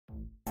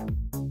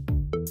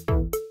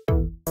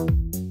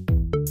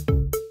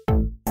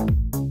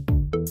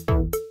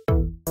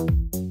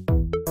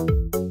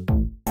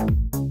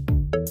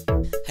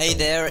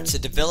there, it's a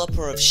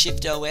developer of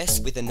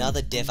ShiftOS with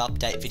another dev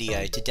update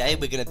video. Today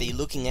we're going to be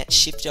looking at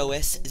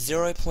ShiftOS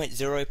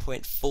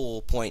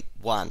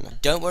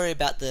 0.0.4.1. Don't worry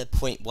about the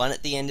 .1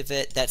 at the end of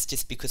it, that's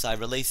just because I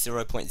released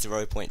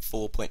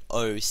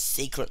 0.0.4.0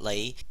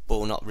 secretly.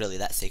 Well, not really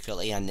that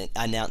secretly, I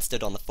announced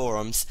it on the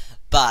forums,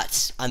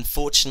 but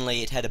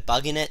unfortunately it had a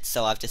bug in it,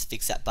 so I've just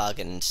fixed that bug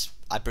and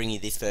I bring you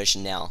this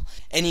version now.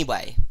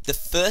 Anyway, the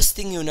first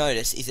thing you'll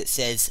notice is it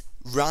says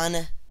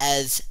run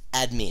as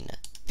admin.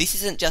 This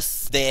isn't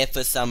just there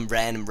for some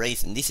random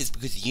reason, this is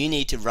because you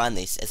need to run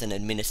this as an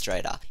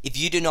administrator. If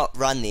you do not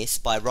run this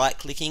by right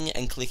clicking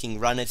and clicking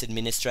run as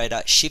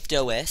administrator,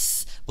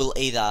 ShiftOS will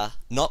either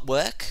not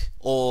work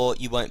or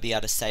you won't be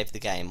able to save the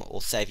game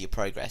or save your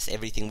progress.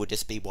 Everything will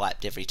just be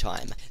wiped every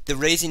time. The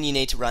reason you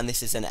need to run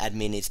this as an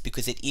admin is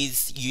because it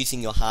is using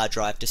your hard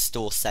drive to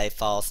store save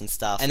files and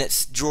stuff, and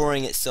it's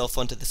drawing itself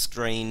onto the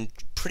screen,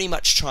 pretty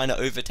much trying to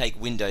overtake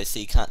Windows so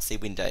you can't see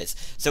Windows.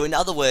 So in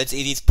other words,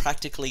 it is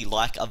practically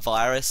like a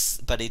virus,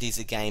 but it is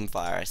a game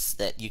virus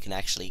that you can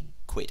actually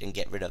quit and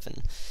get rid of.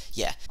 And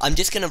yeah, I'm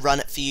just going to run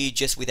it for you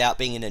just without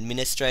being an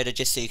administrator,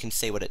 just so you can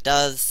see what it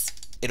does.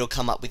 It'll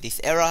come up with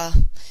this error.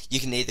 You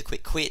can either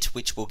click quit,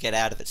 which will get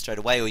out of it straight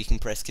away, or you can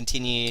press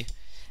continue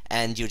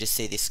and you'll just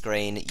see this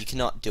screen. You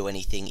cannot do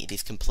anything, it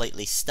is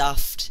completely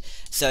stuffed.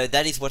 So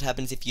that is what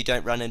happens if you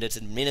don't run it as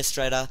an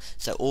administrator.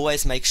 So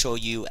always make sure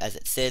you, as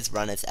it says,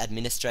 run as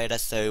administrator.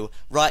 So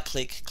right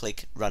click,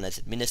 click run as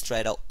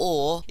administrator,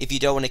 or if you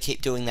don't want to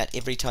keep doing that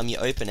every time you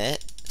open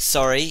it,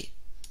 sorry,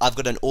 I've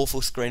got an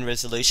awful screen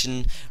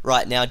resolution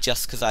right now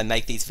just because I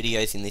make these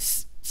videos in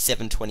this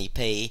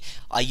 720p.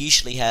 I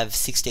usually have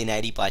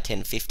 1680 by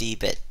 1050,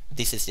 but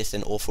this is just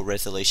an awful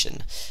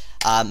resolution.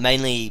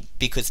 Mainly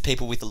because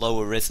people with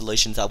lower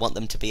resolutions, I want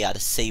them to be able to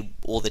see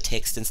all the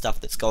text and stuff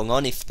that's going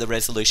on. If the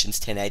resolution's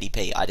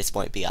 1080p, I just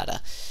won't be able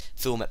to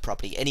film it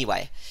properly.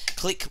 Anyway,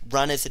 click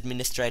run as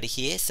administrator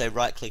here, so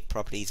right click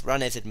properties,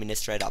 run as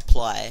administrator,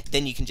 apply,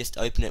 then you can just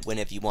open it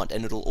whenever you want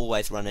and it'll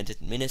always run as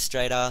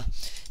administrator.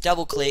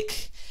 Double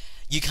click.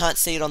 You can't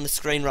see it on the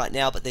screen right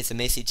now, but there's a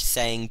message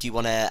saying, do you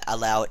want to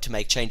allow it to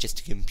make changes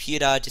to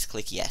computer? Just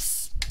click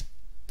yes.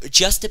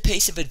 Just a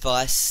piece of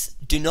advice,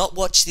 do not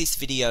watch this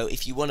video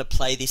if you want to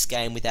play this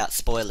game without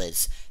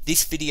spoilers.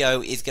 This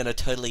video is going to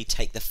totally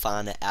take the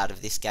fun out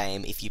of this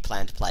game if you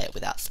plan to play it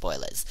without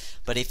spoilers.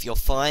 But if you're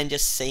fine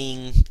just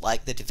seeing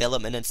like the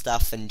development and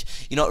stuff and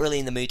you're not really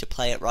in the mood to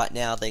play it right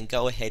now, then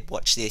go ahead,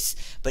 watch this.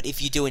 But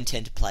if you do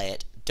intend to play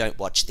it, don't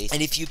watch this.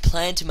 And if you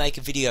plan to make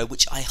a video,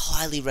 which I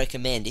highly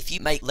recommend, if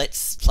you make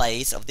let's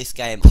plays of this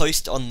game,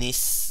 post on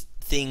this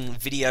thing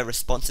video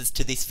responses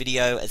to this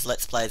video as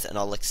let's plays and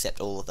I'll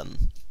accept all of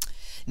them.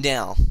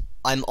 Now,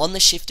 I'm on the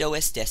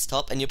ShiftOS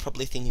desktop and you're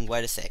probably thinking,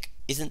 wait a sec,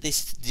 isn't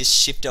this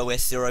just ShiftOS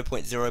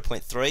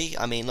 0.0.3?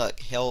 I mean, look,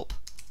 help,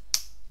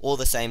 all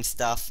the same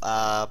stuff,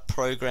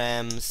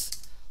 programs,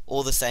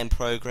 all the same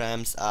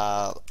programs,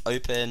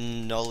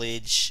 open,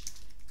 knowledge,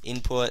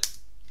 input,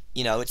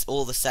 you know, it's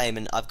all the same,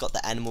 and I've got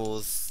the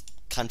animals,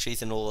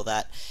 countries and all of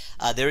that.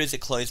 There is a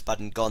close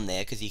button gone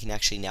there because you can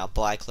actually now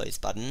buy close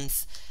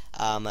buttons.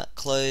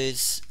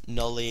 Close,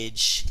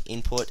 knowledge,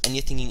 input, and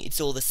you're thinking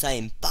it's all the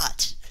same,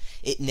 but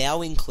it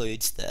now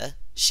includes the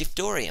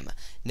Shiftorium.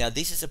 Now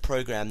this is a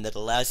program that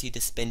allows you to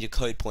spend your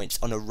code points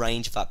on a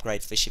range of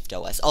upgrades for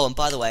ShiftOS. Oh, and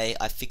by the way,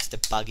 I fixed a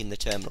bug in the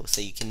terminal,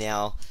 so you can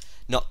now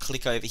not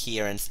click over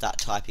here and start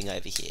typing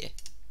over here.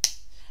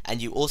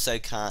 And you also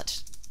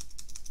can't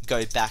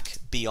go back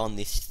beyond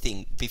this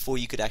thing. Before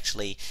you could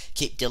actually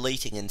keep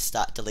deleting and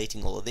start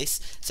deleting all of this,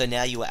 so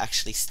now you are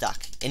actually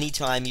stuck.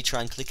 Anytime you try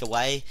and click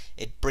away,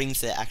 it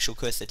brings the actual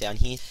cursor down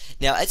here.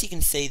 Now as you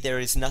can see, there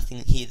is nothing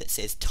here that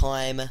says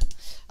time.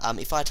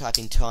 If I type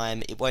in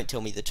time, it won't tell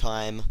me the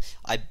time.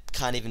 I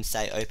can't even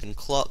say open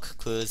clock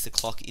because the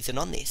clock isn't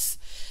on this.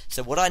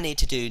 So what I need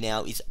to do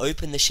now is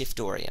open the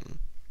Shiftorium.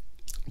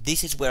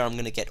 This is where I'm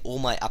going to get all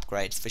my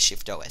upgrades for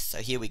ShiftOS. So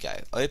here we go,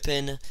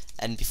 open,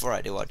 and before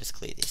I do, I'll just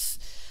clear this.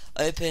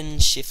 Open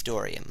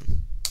Shiftorium.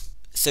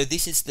 So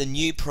this is the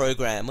new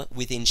program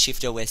within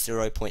ShiftOS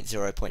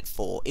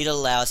 0.0.4. It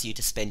allows you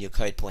to spend your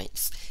code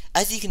points.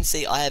 As you can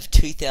see, I have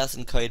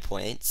 2,000 code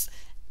points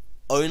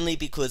only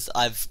because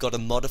I've got a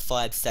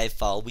modified save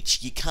file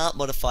which you can't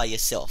modify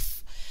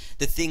yourself.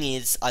 The thing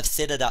is, I've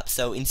set it up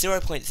so in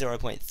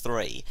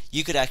 0.0.3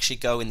 you could actually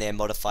go in there,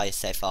 modify your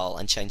save file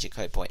and change your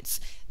code points.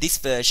 This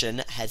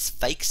version has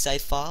fake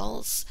save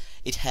files,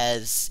 it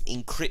has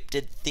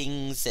encrypted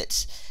things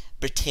that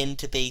pretend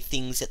to be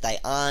things that they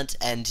aren't,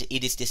 and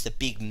it is just a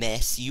big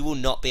mess. You will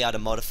not be able to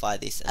modify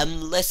this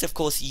unless of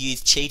course you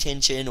use Cheat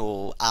Engine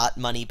or Art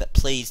Money, but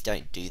please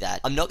don't do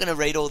that. I'm not going to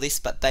read all this,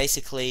 but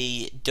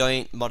basically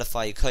don't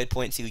modify your code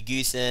points. You'll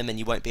use them and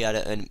you won't be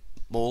able to earn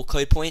more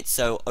code points,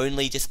 so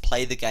only just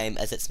play the game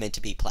as it's meant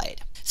to be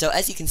played. So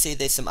as you can see,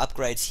 there's some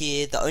upgrades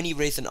here. The only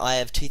reason I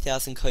have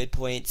 2000 code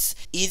points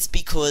is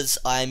because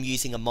I'm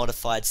using a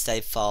modified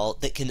save file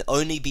that can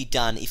only be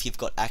done if you've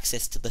got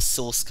access to the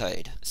source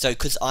code. So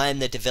because I am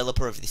the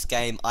developer of this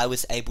game, I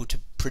was able to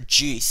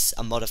produce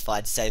a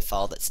modified save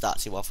file that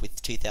starts you off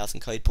with 2000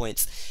 code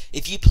points.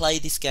 If you play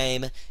this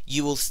game,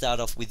 you will start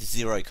off with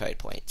 0 code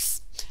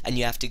points, and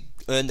you have to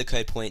earn the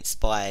code points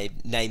by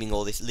naming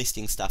all this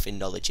listing stuff in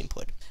knowledge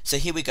input. So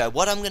here we go.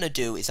 What I'm going to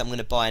do is I'm going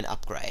to buy an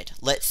upgrade.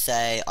 Let's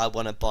say I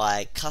want to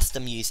buy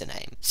custom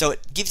username. So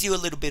it gives you a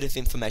little bit of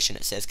information.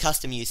 It says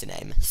custom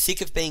username. Sick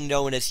of being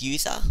known as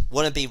user?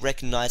 Want to be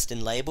recognized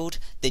and labeled?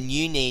 Then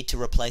you need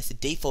to replace the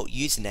default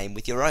username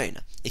with your own.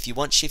 If you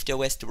want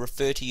ShiftOS to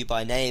refer to you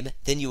by name,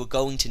 then you are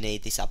going to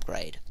need this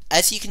upgrade.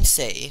 As you can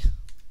see,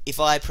 if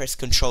I press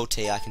Ctrl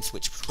T, I can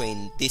switch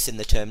between this and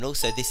the terminal.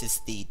 So this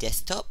is the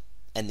desktop,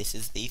 and this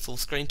is the full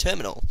screen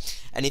terminal.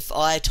 And if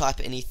I type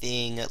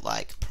anything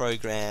like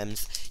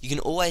programs, you can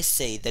always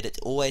see that it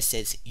always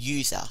says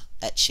user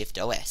at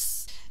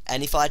ShiftOS.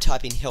 And if I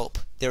type in help,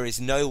 there is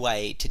no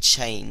way to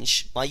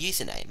change my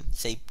username.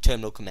 See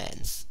terminal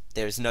commands.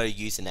 There is no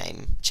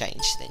username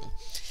change thing.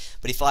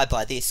 But if I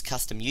buy this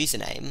custom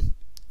username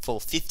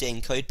for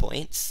 15 code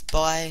points,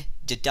 buy,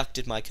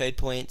 deducted my code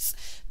points,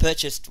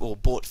 purchased or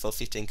bought for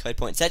 15 code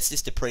points. That's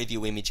just a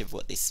preview image of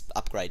what this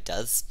upgrade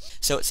does.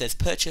 So it says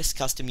purchase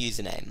custom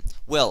username.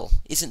 Well,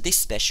 isn't this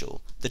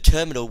special? The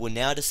terminal will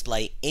now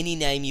display any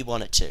name you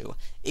want it to.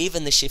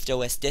 Even the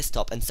ShiftOS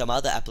desktop and some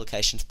other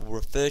applications will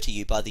refer to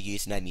you by the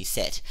username you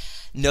set.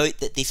 Note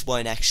that this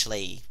won't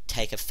actually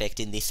take effect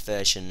in this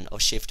version of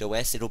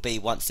ShiftOS. It'll be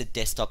once the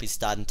desktop is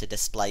starting to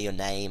display your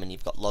name and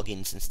you've got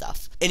logins and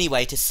stuff.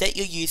 Anyway, to set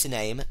your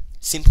username,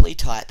 simply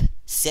type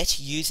set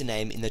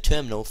username in the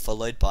terminal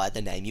followed by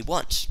the name you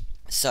want.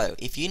 So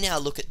if you now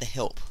look at the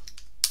help,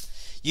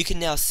 you can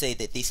now see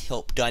that this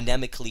help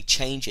dynamically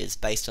changes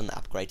based on the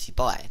upgrades you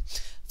buy.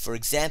 For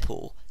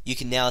example, you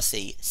can now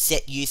see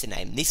set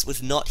username. This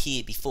was not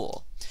here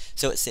before.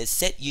 So it says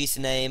set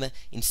username,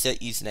 insert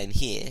username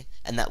here,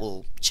 and that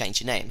will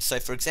change your name. So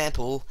for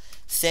example,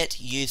 set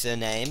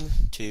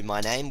username to my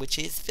name, which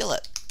is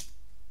Philip.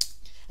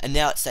 And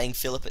now it's saying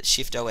Philip at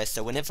ShiftOS.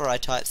 So whenever I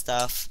type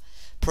stuff,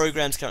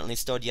 programs currently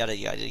installed, yada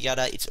yada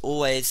yada, it's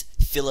always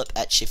Philip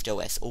at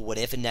ShiftOS or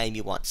whatever name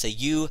you want. So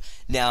you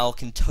now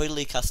can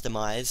totally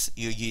customize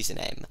your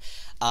username.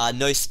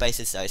 No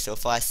spaces though. So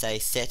if I say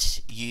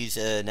set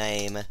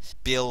username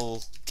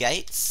Bill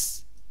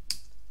Gates,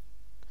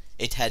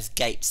 it has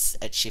Gates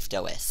at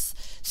ShiftOS.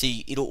 So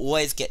it'll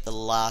always get the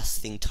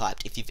last thing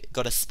typed. If you've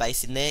got a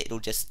space in there, it'll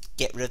just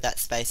get rid of that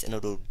space and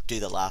it'll do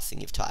the last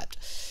thing you've typed.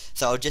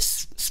 So I'll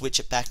just switch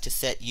it back to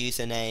set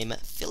username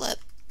Philip.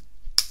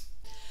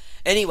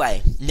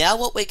 Anyway, now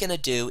what we're going to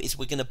do is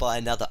we're going to buy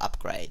another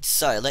upgrade.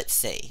 So let's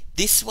see.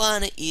 This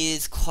one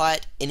is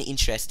quite an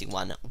interesting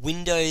one.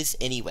 Windows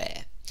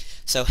Anywhere.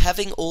 So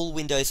having all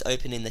windows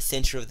open in the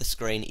center of the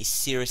screen is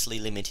seriously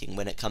limiting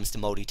when it comes to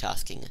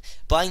multitasking.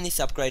 Buying this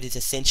upgrade is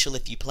essential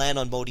if you plan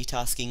on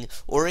multitasking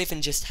or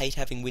even just hate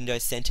having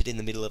windows centered in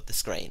the middle of the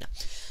screen.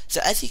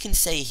 So as you can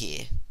see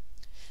here,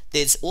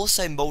 there's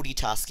also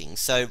multitasking.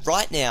 So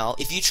right now,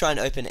 if you try and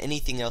open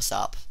anything else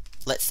up,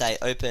 let's say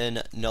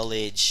open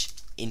knowledge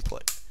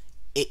input,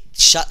 it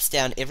shuts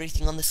down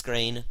everything on the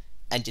screen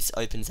and just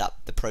opens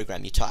up the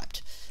program you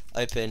typed.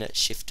 Open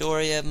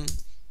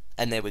Shiftorium,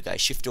 and there we go,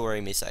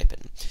 Shiftorium is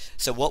open.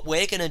 So what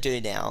we're going to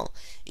do now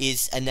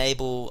is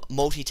enable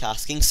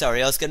multitasking.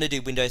 Sorry, I was going to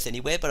do Windows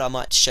Anywhere, but I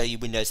might show you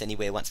Windows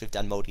Anywhere once we've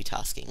done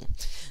multitasking.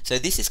 So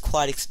this is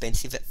quite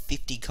expensive at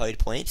 50 code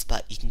points,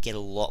 but you can get a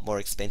lot more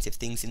expensive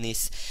things in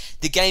this.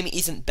 The game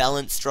isn't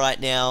balanced right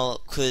now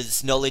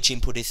because knowledge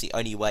input is the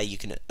only way you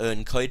can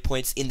earn code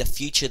points. In the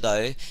future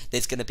though,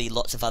 there's going to be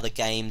lots of other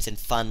games and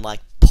fun like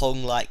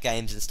Pong-like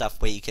games and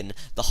stuff where you can,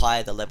 the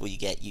higher the level you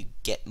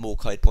get more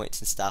code points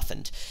and stuff,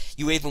 and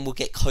you even will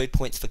get code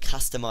points for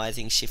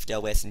customizing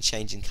ShiftOS and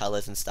changing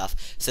colors and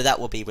stuff, so that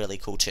will be really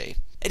cool too.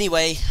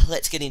 Anyway,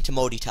 let's get into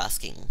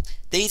multitasking.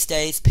 These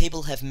days,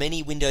 people have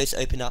many windows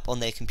open up on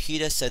their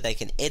computer so they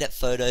can edit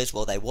photos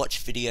while they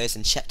watch videos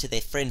and chat to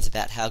their friends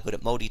about how good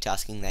at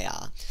multitasking they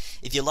are.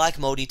 If you like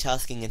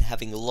multitasking and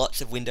having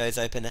lots of windows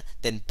open,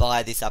 then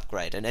buy this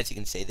upgrade. And as you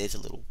can see, there's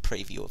a little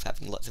preview of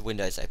having lots of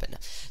windows open.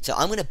 So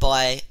I'm going to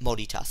buy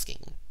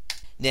multitasking.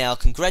 Now,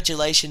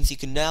 congratulations, you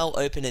can now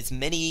open as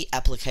many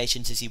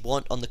applications as you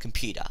want on the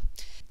computer.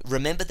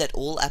 Remember that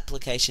all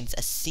applications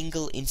are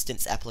single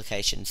instance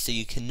applications, so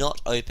you cannot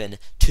open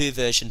two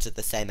versions of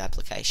the same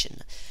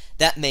application.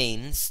 That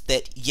means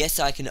that yes,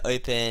 I can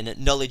open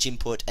knowledge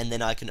input and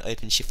then I can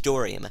open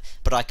Shiftorium,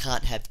 but I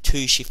can't have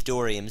two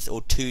Shiftoriums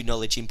or two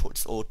knowledge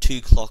inputs or two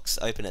clocks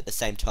open at the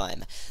same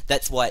time.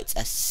 That's why it's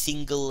a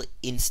single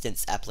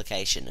instance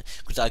application,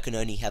 because I can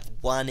only have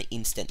one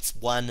instance,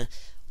 one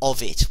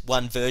of it,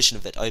 one version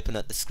of it, open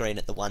at the screen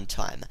at the one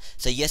time.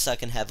 So yes, I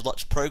can have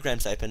lots of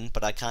programs open,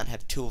 but I can't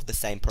have two of the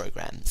same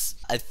programs.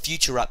 A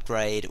future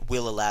upgrade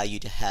will allow you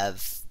to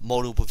have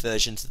multiple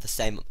versions of the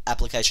same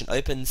application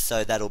open,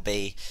 so that'll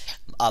be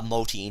a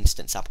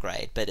multi-instance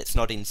upgrade, but it's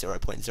not in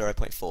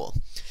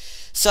 0.0.4.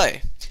 So,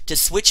 to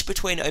switch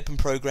between open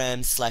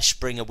programs /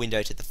 bring a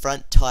window to the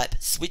front, type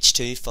switch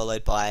to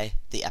followed by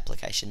the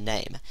application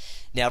name.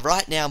 Now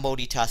right now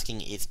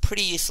multitasking is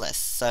pretty useless,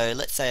 so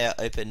let's say I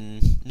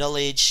open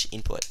knowledge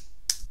input.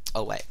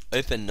 Oh wait,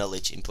 open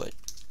knowledge input.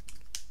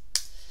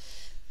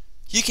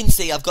 You can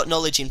see I've got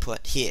knowledge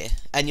input here,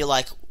 and you're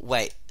like,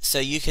 wait, so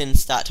you can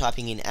start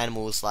typing in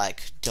animals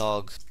like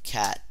dog,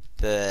 cat,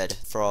 bird,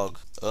 frog,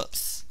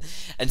 oops,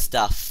 and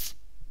stuff,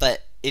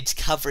 but it's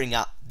covering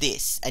up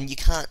this, and you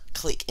can't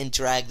click and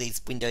drag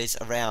these windows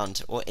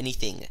around or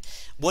anything.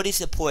 What is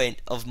the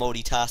point of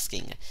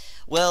multitasking?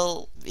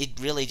 Well, it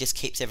really just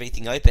keeps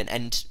everything open,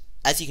 and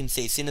as you can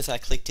see, as soon as I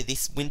click to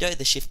this window,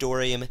 the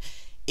Shiftorium,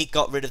 it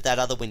got rid of that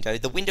other window.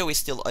 The window is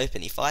still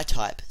open. If I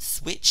type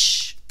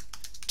switch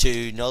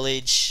to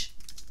knowledge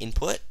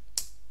input,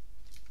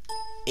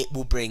 it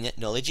will bring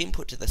knowledge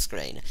input to the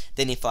screen.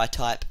 Then if I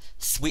type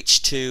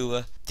switch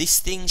to this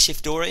thing,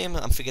 Shiftorium,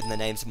 I'm forgetting the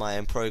names of my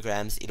own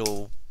programs,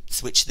 it'll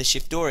switch the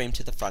Shiftorium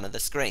to the front of the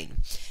screen.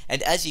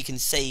 And as you can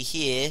see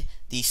here,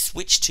 the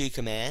switch to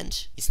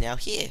command is now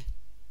here.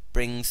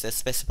 Brings a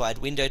specified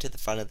window to the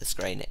front of the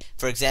screen.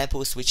 For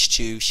example, switch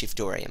to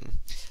Shiftorium.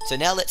 So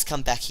now let's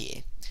come back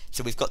here.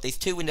 So we've got these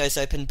two windows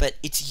open, but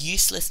it's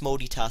useless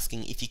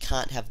multitasking if you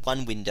can't have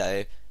one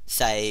window,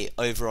 say,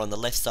 over on the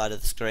left side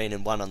of the screen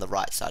and one on the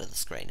right side of the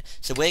screen.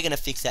 So we're going to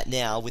fix that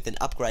now with an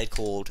upgrade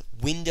called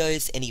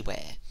Windows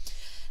Anywhere.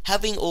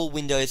 Having all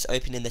windows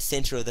open in the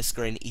center of the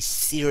screen is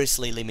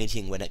seriously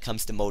limiting when it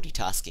comes to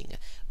multitasking.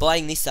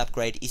 Buying this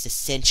upgrade is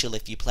essential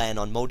if you plan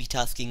on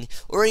multitasking,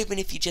 or even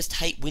if you just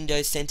hate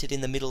windows centered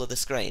in the middle of the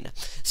screen.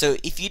 So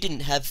if you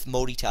didn't have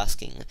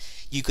multitasking,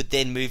 you could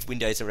then move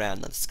windows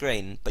around on the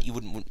screen, but you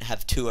wouldn't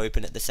have two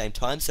open at the same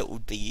time, so it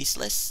would be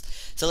useless.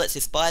 So let's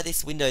just buy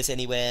this Windows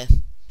Anywhere.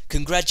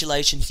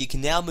 Congratulations, you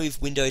can now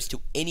move windows to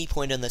any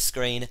point on the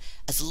screen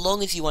as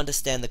long as you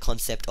understand the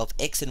concept of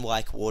X and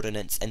Y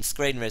coordinates and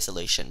screen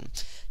resolution.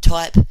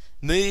 Type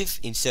move,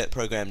 insert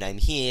program name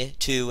here,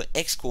 to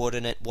X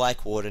coordinate, Y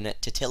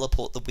coordinate to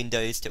teleport the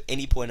windows to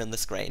any point on the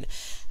screen.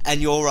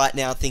 And you're right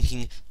now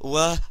thinking,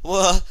 I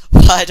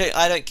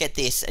don't get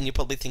this, and you're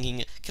probably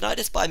thinking, can I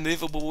just buy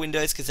movable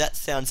windows because that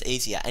sounds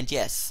easier? And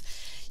yes,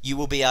 you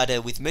will be able to,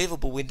 with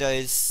movable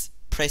windows,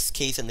 press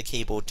keys on the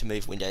keyboard to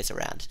move windows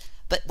around.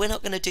 But we're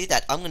not going to do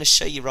that. I'm going to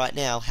show you right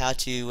now how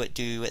to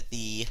do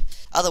the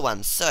other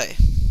ones. So,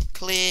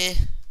 clear,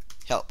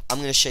 help. I'm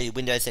going to show you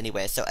Windows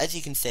Anywhere. So as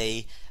you can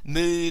see,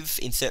 move,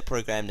 insert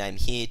program name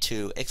here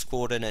to X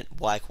coordinate,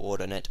 Y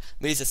coordinate,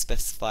 moves a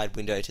specified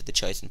window to the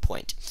chosen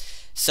point.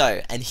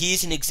 So, and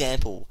here's an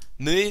example.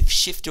 Move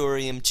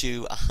Shiftorium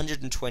to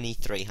 120,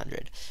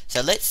 300.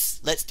 So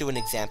let's do an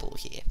example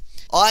here.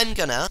 I'm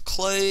going to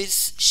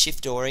close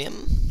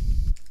Shiftorium.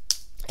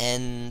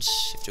 And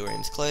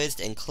Shiftorium's closed,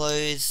 and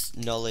close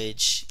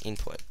knowledge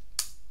input.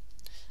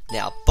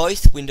 Now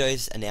both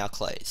windows are now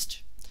closed.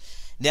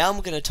 Now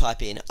I'm going to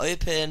type in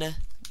open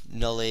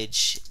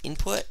knowledge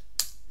input.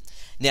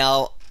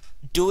 Now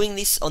doing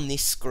this on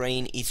this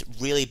screen is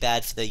really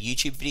bad for the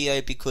YouTube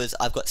video because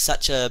I've got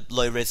such a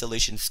low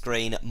resolution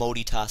screen,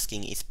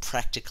 multitasking is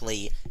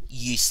practically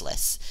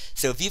useless.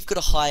 So if you've got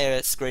a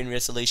higher screen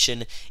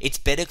resolution, it's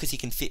better because you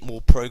can fit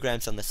more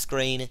programs on the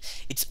screen.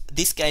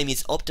 This game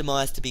is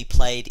optimized to be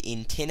played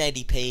in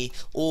 1080p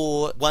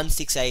or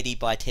 1680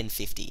 by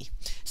 1050.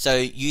 So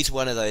use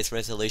one of those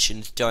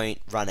resolutions, don't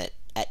run it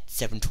at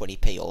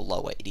 720p or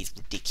lower, it is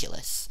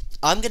ridiculous.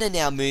 I'm going to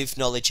now move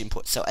knowledge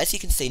input. So as you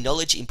can see,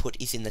 knowledge input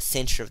is in the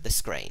center of the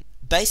screen.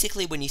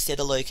 Basically, when you set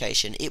a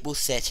location, it will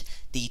set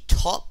the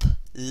top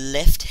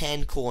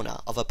left-hand corner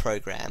of a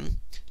program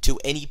to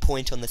any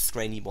point on the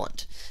screen you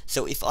want.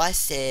 So if I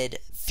said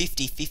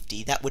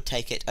 50-50, that would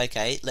take it,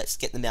 okay, let's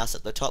get the mouse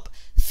at the top,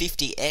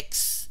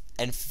 50x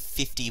and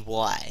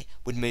 50y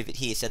would move it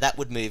here. So that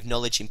would move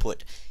knowledge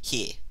input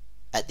here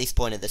at this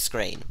point of the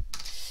screen.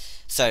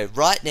 So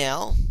right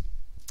now,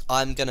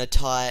 I'm going to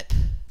type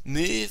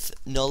move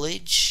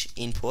knowledge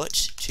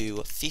input to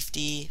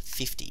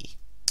 50-50.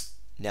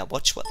 Now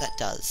watch what that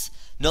does.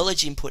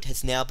 Knowledge input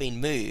has now been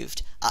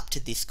moved up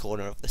to this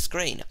corner of the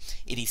screen.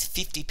 It is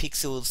 50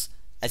 pixels,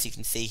 as you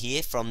can see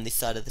here, from this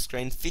side of the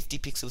screen, 50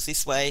 pixels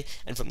this way,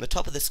 and from the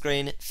top of the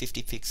screen,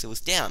 50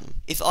 pixels down.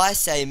 If I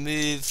say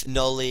move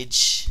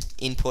knowledge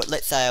input,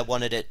 let's say I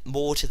wanted it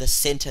more to the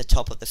center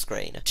top of the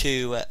screen,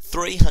 to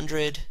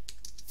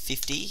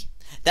 350,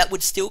 that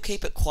would still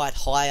keep it quite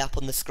high up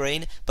on the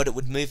screen, but it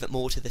would move it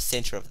more to the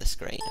center of the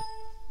screen.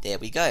 There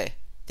we go.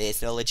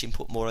 There's knowledge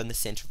input more on the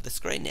center of the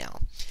screen now.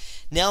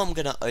 Now I'm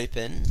going to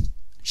open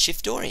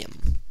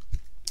Shiftorium.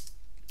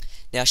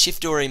 Now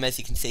Shiftorium, as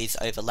you can see, is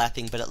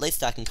overlapping, but at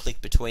least I can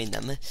click between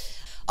them.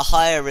 A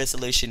higher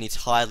resolution is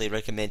highly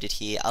recommended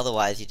here,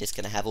 otherwise you're just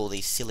going to have all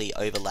these silly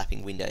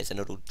overlapping windows and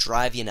it'll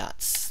drive you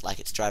nuts, like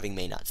it's driving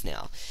me nuts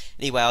now.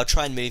 Anyway, I'll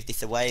try and move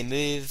this away.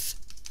 Move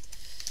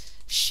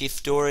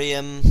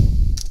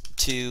Shiftorium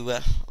to,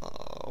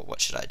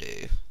 what should I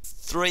do?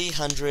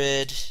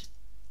 300,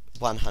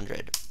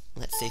 100.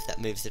 Let's see if that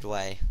moves it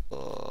away.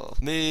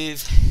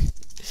 Move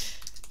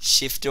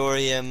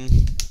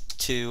Shiftorium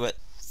to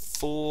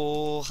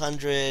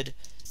 400,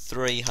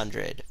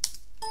 300.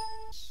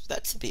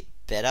 That's a bit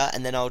better.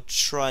 And then I'll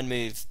try and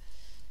move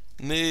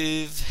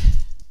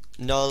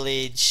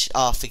knowledge.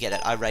 Oh, forget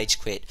it. I rage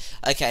quit.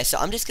 Okay, so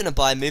I'm just going to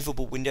buy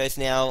movable windows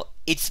now.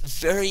 It's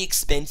very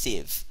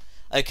expensive.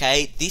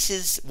 Okay, this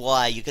is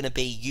why you're going to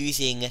be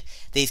using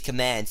these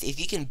commands. If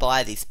you can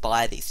buy this,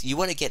 buy this. You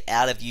want to get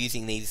out of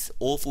using these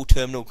awful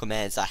terminal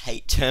commands. I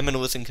hate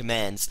terminals and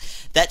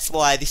commands. That's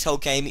why this whole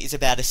game is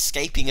about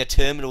escaping a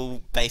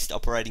terminal-based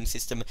operating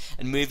system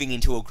and moving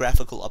into a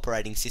graphical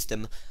operating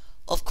system.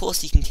 Of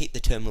course, you can keep the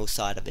terminal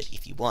side of it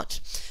if you want.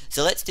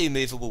 So let's do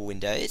movable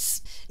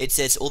windows. It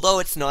says, although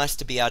it's nice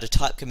to be able to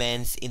type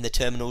commands in the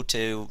terminal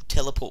to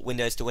teleport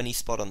windows to any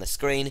spot on the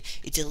screen,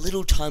 it's a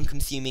little time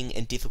consuming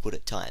and difficult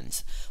at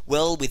times.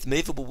 Well, with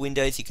movable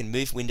windows, you can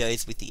move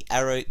windows with the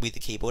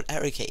keyboard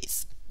arrow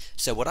keys.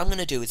 So what I'm going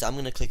to do is I'm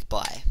going to click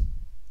buy.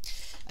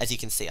 As you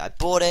can see, I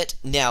bought it.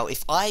 Now,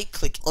 if I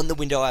click on the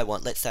window I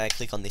want, let's say I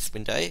click on this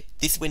window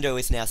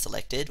is now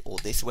selected, or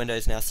this window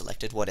is now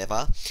selected,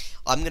 whatever.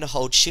 I'm going to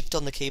hold shift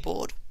on the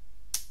keyboard,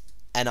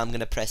 and I'm going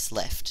to press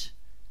left,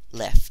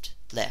 left,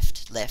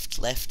 left, left,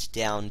 left,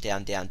 down,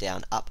 down, down,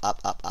 down, up, up,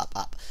 up, up,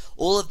 up.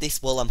 All of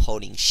this while I'm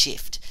holding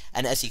shift.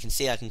 And as you can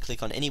see, I can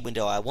click on any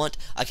window I want.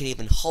 I can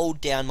even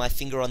hold down my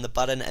finger on the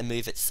button and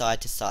move it side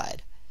to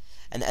side.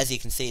 And as you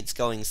can see, it's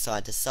going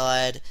side to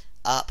side,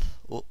 up.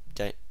 Oh,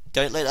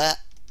 don't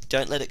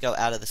let it go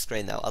out of the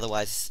screen though,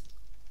 otherwise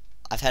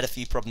I've had a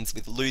few problems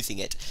with losing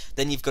it.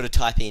 Then you've got to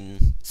type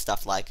in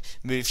stuff like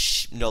move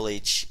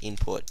knowledge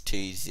input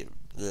to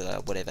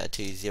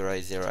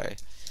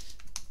 200.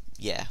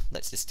 Yeah,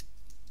 let's just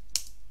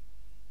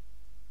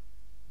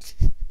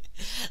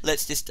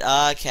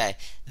okay.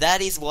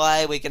 That is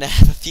why we're going to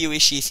have a few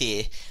issues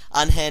here.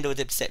 Unhandled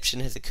exception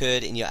has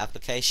occurred in your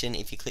application.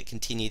 If you click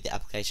continue, the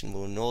application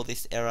will ignore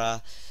this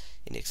error.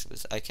 Index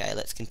was okay.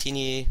 Let's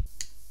continue.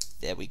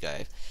 There we go.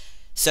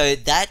 So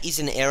that is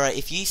an error.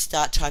 If you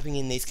start typing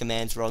in these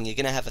commands wrong, you're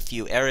going to have a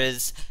few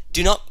errors.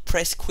 Do not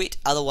press quit,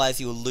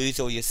 otherwise you'll lose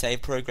all your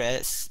save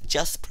progress.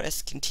 Just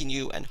press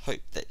continue and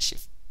hope that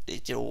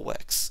it all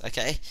works,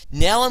 okay?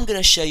 Now I'm going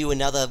to show you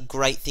another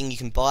great thing you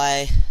can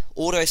buy,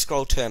 auto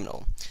scroll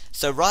terminal.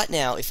 So right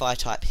now, if I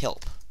type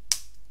help,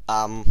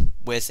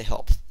 where's the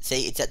help?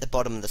 See, it's at the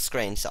bottom of the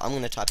screen, so I'm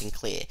going to type in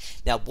clear.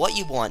 Now what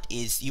you want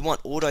is, you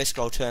want auto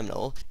scroll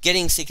terminal.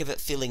 Getting sick of it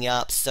filling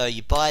up, so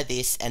you buy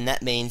this, and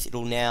that means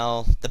it'll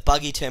now, the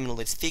buggy terminal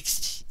is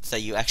fixed, so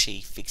you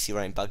actually fix your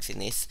own bugs in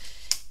this.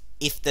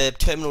 If the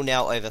terminal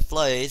now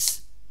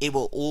overflows, it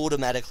will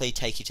automatically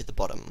take you to the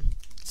bottom.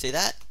 See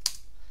that?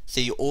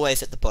 So you're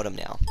always at the bottom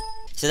now.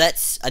 So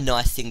that's a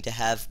nice thing to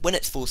have. When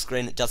it's full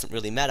screen, it doesn't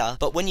really matter.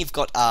 But when you've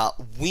got a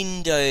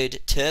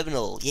windowed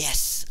terminal,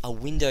 yes, a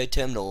windowed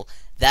terminal,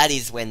 that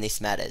is when this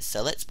matters.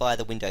 So let's buy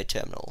the windowed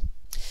terminal.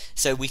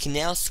 So we can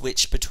now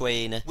switch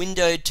between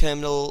windowed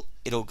terminal,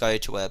 it'll go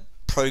to a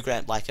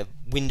program like a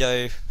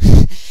window.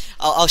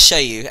 I'll show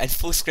you, and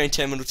full screen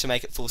terminal to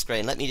make it full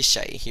screen. Let me just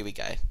show you. Here we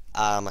go.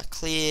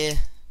 Clear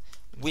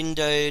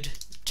windowed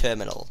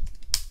terminal.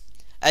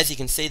 As you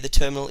can see, the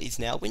terminal is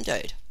now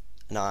windowed.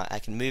 And I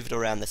can move it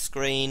around the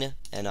screen,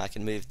 and I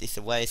can move this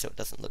away so it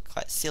doesn't look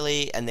quite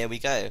silly, and there we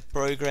go.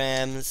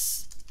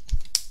 Programs.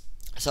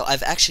 So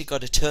I've actually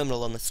got a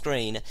terminal on the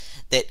screen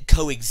that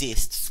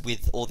coexists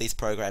with all these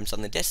programs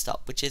on the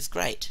desktop, which is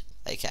great.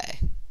 Okay.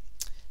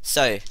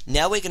 So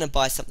now we're going to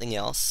buy something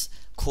else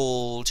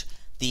called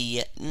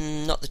the,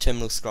 not the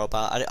terminal scroll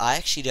bar. I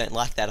actually don't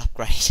like that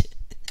upgrade.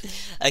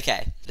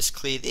 Okay, just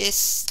clear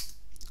this.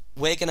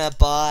 We're going to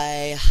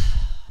buy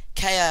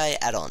KI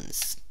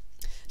add-ons.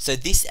 So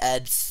this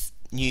adds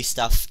new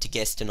stuff to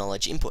guest to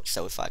knowledge input.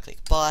 So if I click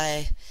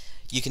buy,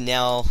 you can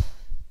now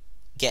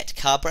get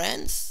car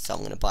brands, so I'm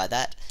going to buy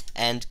that,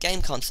 and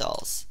game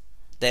consoles.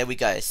 There we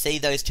go. See,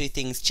 those two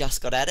things just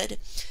got added.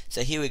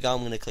 So here we go, I'm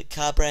going to click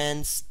car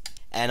brands,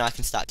 and I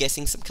can start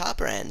guessing some car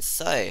brands.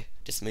 So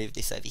just move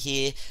this over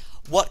here.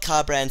 What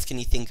car brands can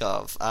you think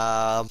of?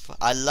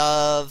 I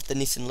love the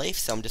Nissan Leaf,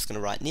 so I'm just going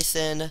to write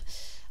Nissan.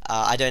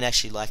 I don't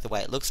actually like the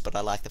way it looks, but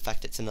I like the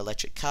fact it's an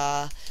electric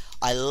car.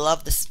 I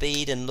love the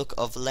speed and look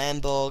of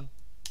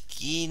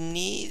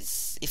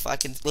Lamborghinis. If I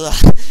can...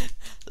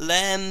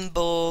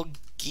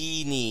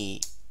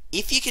 Lamborghini.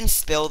 If you can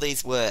spell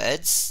these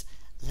words...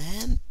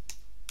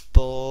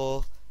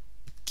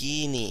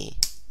 Lamborghini.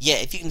 Yeah,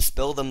 if you can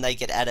spell them, they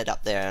get added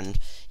up there, and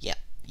yeah,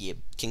 you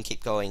can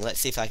keep going. Let's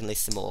see if I can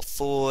list some more.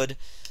 Ford,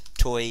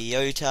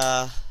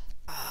 Toyota...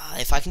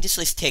 if I can just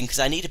list 10, because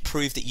I need to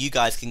prove that you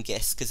guys can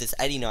guess, because there's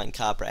 89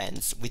 car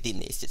brands within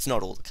this. It's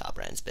not all the car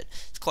brands, but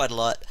it's quite a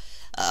lot.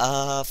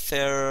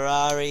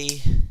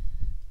 Ferrari,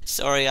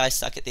 Sorry, I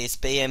suck at this.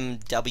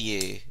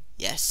 BMW.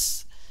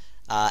 Yes.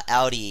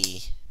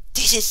 Audi.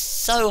 This is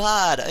so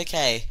hard.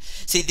 Okay.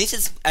 See, this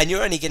is, and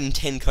you're only getting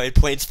 10 code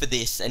points for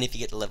this, and if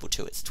you get to level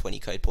 2, it's 20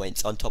 code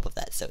points on top of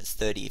that, so it's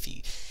 30 if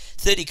you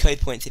 30 code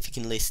points if you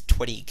can list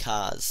 20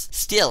 cars.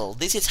 Still,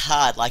 this is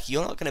hard. Like,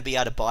 you're not going to be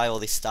able to buy all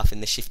this stuff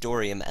in the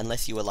Shiftorium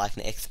unless you were like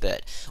an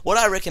expert. What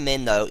I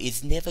recommend though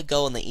is never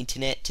go on the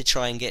internet to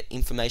try and get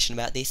information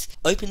about this.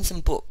 Open some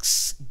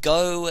books.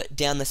 Go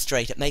down the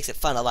street. It makes it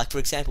funner. Like, for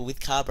example,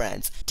 with car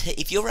brands.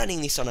 If you're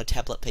running this on a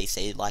tablet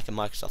PC like a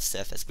Microsoft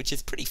Surface, which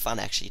is pretty fun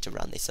actually to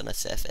run this on a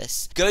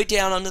Surface, go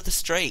down onto the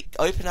street.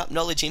 Open up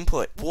knowledge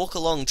input. Walk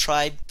along.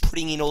 Try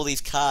putting in all these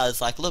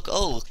cars. Like, look,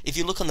 oh, if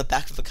you look on the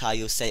back of a car,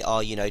 you'll say,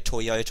 oh, you know,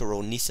 Toyota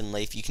or Nissan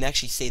Leaf. You can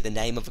actually see the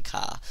name of a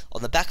car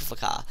on the back of a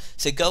car.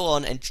 So go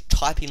on and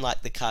type in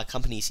like the car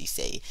companies you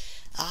see.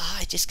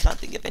 I just can't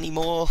think of any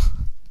more.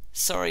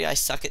 Sorry, I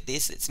suck at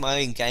this. It's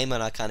my own game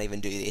and I can't even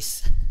do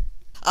this.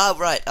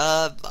 Right.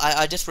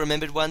 I just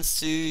remembered one.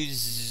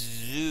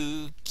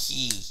 Suzuki.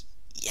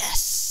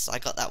 Yes, I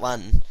got that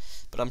one.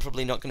 But I'm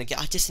probably not going to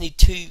get. I just need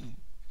 2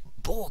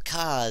 more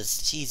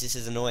cars. Jeez, this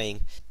is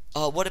annoying.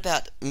 Oh, what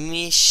about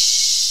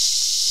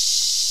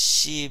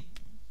Mitsubishi?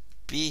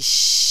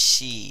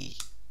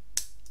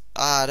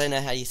 I don't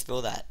know how you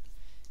spell that.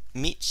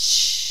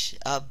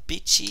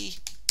 Mitsubishi.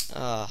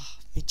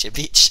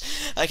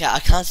 Mitsubishi. Okay, I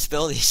can't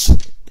spell this.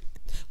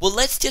 Well,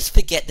 let's just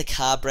forget the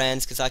car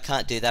brands because I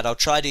can't do that. I'll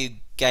try to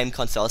game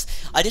consoles.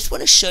 I just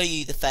want to show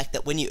you the fact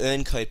that when you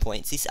earn code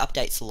points, this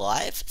updates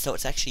live, so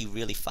it's actually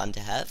really fun to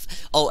have.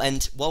 Oh,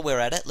 and while we're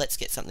at it, let's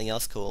get something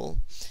else cool.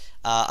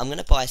 I'm going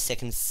to buy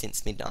Seconds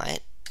Since Midnight.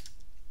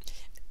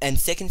 And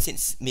Seconds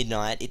Since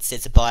Midnight, it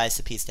says the BIOS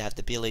appears to have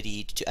the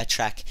ability to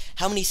track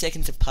how many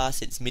seconds have passed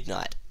since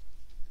midnight.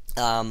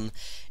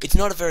 It's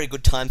not a very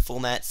good time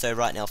format, so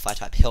right now if I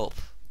type help,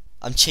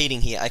 I'm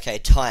cheating here. Okay,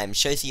 time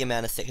shows the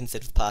amount of seconds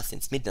that have passed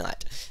since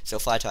midnight. So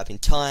if I type in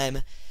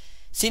time,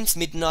 since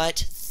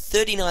midnight,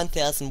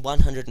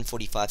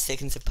 39,145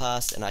 seconds have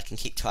passed, and I can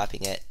keep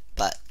typing it,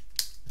 but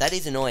that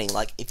is annoying.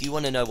 Like, if you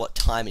want to know what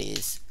time it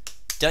is,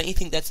 don't you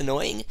think that's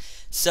annoying?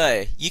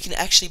 So, you can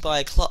actually buy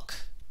a clock.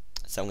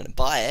 So I'm going to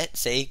buy it.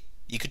 See,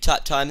 you could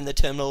type time in the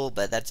terminal,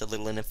 but that's a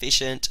little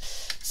inefficient.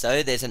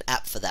 So there's an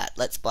app for that.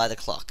 Let's buy the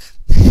clock.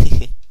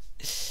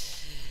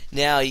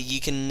 Now you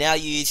can now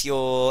use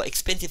your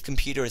expensive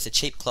computer as a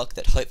cheap clock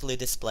that hopefully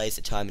displays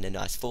the time in a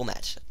nice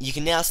format. You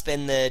can now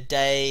spend the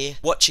day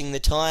watching the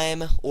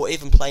time, or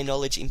even play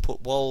knowledge input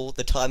while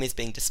the time is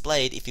being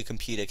displayed if your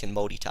computer can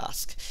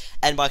multitask.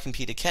 And my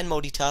computer can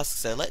multitask,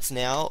 so let's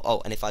now,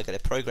 oh, and if I go to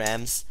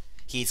programs,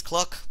 here's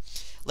clock.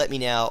 Let me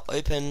now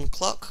open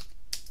clock.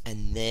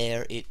 And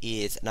there it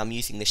is, and I'm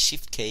using the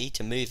shift key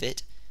to move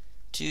it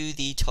to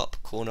the top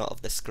corner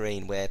of the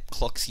screen where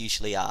clocks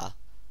usually are.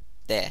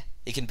 There,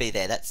 it can be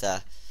there. That's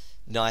a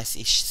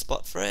nice-ish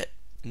spot for it.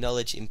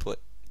 Knowledge input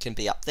can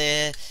be up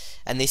there,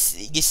 and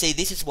this, you see,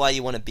 this is why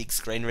you want a big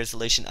screen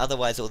resolution,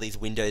 otherwise all these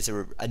windows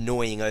are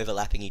annoying,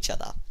 overlapping each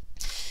other.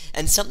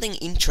 And something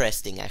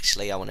interesting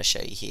actually I want to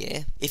show you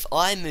here. If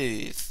I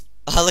move,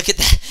 oh look at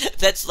that,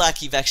 that's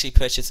like you've actually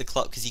purchased a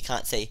clock because you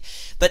can't see.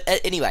 But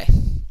anyway,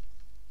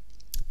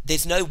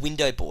 there's no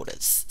window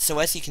borders, so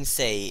as you can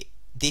see,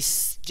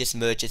 this just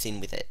merges in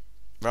with it,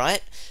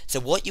 right? So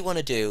what you want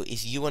to do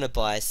is you want to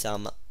buy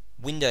some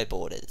window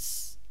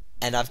borders,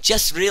 and I've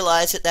just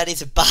realized that that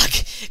is a bug,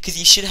 because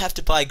you should have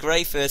to buy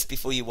grey first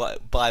before you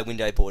buy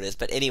window borders.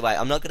 But anyway,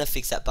 I'm not going to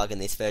fix that bug in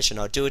this version.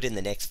 I'll do it in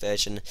the next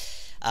version.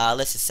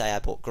 Let's just say I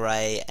bought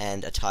grey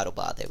and a title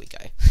bar. There we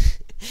go.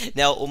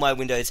 Now all my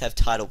windows have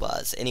title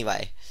bars.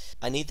 Anyway,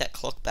 I need that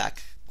clock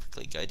back.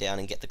 Quickly go down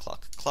and get the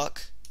clock.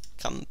 Clock.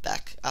 Come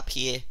back up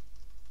here.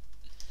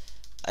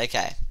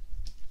 Okay.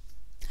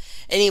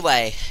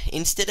 Anyway,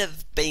 instead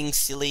of being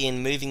silly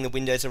and moving the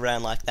windows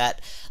around like that,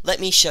 let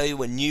me show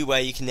you a new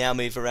way you can now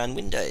move around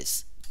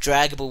windows.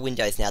 Draggable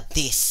windows. Now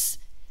this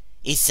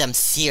is some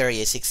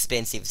serious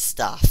expensive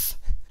stuff.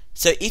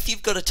 So if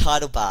you've got a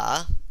title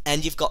bar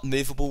and you've got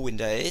movable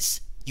windows,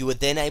 you are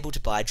then able to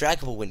buy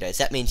draggable windows.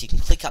 That means you can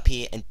click up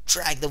here and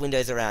drag the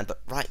windows around,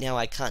 but right now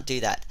I can't do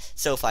that.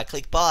 So if I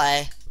click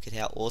buy, look at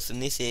how awesome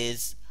this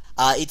is.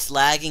 It's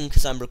lagging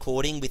because I'm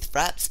recording with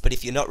Fraps, but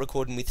if you're not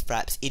recording with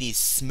Fraps, it is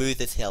smooth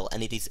as hell,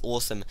 and it is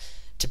awesome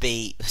to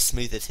be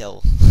smooth as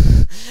hell.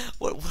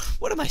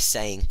 What am I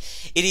saying?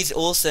 It is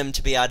awesome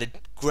to be able to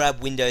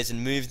grab windows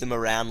and move them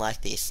around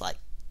like this. Like,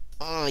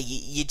 oh,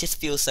 you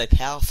just feel so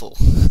powerful.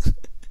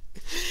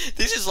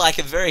 This is like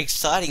a very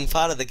exciting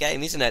part of the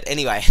game, isn't it?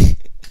 Anyway,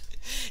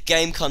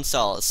 game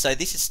consoles. So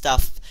this is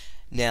stuff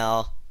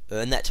now.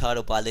 Earn that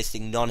title by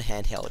listing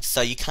non-handheld.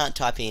 So you can't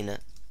type in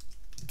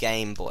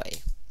Game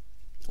Boy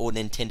or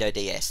Nintendo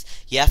DS.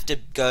 You have to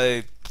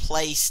go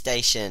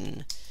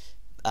PlayStation,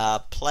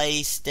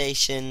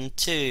 PlayStation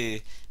 2,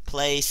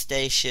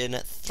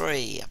 PlayStation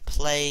 3,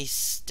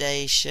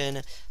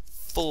 PlayStation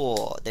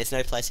 4. There's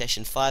no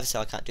PlayStation 5, so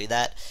I can't do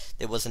that.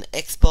 There was an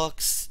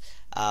Xbox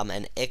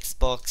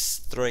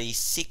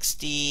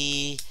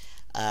 360,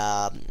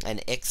 an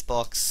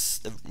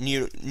Xbox, the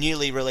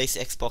newly released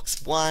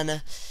Xbox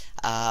One,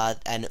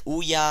 an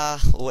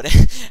Ouya, or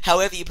whatever,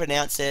 however you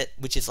pronounce it,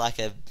 which is like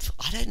a,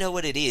 I don't know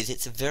what it is.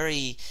 It's a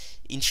very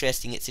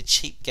interesting, it's a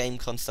cheap game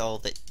console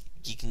that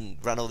you can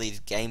run all these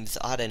games.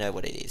 I don't know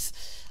what it is.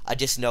 I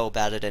just know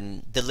about it,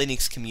 and the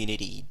Linux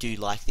community do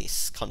like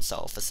this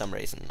console for some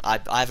reason. I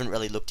haven't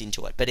really looked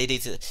into it, but it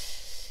is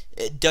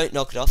a, don't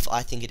knock it off.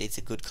 I think it is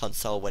a good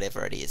console,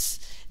 whatever it is.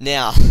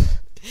 Now,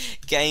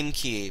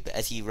 GameCube,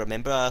 as you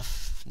remember,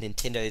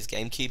 Nintendo's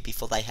GameCube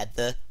before they had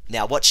the...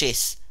 Now watch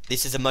this.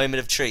 This is a moment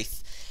of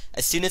truth.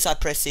 As soon as I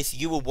press this,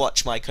 you will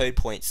watch my code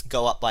points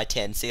go up by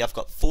 10. See, I've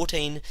got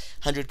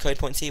 1,400 code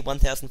points here,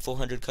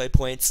 1,400 code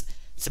points.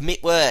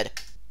 Submit word.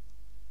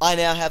 I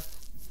now have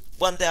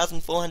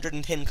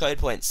 1,410 code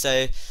points.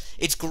 So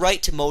it's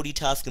great to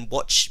multitask and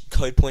watch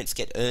code points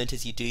get earned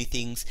as you do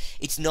things.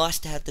 It's nice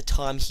to have the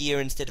time here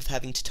instead of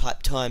having to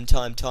type time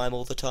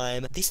all the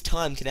time. This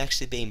time can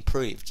actually be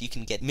improved. You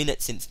can get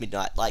minutes since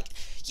midnight. Like,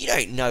 you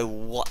don't know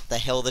what the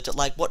hell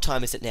like, what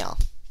time is it now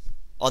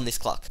on this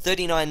clock?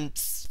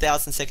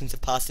 39,000 seconds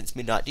have passed since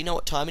midnight. Do you know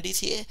what time it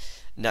is here?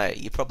 No,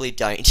 you probably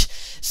don't.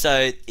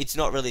 So it's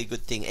not really a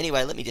good thing.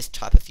 Anyway, let me just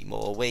type a few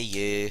more. Where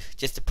you?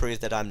 Just to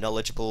prove that I'm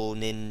knowledgeable.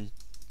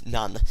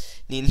 None.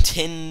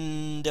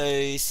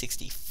 Nintendo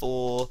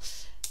 64.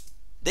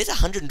 There's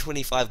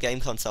 125 game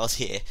consoles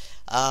here.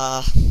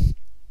 Atari.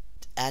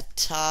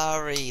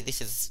 This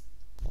is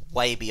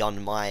way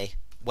beyond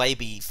way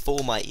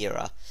before my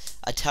era.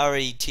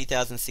 Atari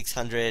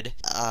 2600.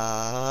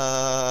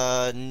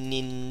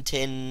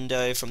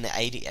 Nintendo from the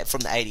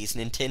 80s.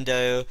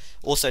 Nintendo,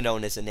 also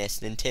known as the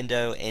NES.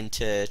 Nintendo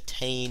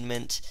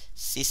Entertainment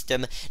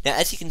System. Now,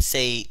 as you can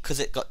see,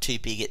 because it got too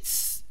big,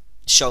 it's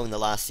showing the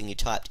last thing you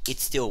typed. It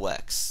still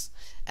works,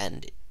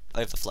 and it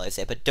overflows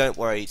there, but don't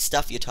worry,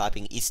 stuff you're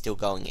typing is still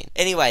going in.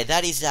 Anyway,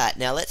 that is that.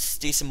 Now let's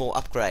do some more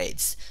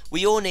upgrades.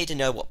 We all need to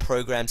know what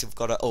programs we've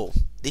got to... Oh,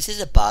 this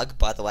is a bug,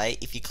 by the way.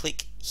 If you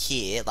click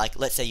here, like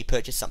let's say you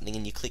purchase something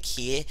and you click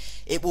here,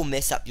 it will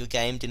mess up your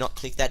game. Do not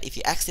click that. If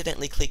you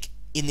accidentally click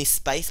in this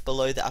space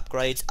below the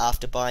upgrades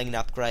after buying an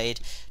upgrade,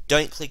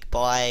 don't click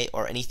buy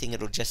or anything.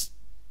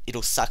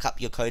 It'll suck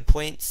up your code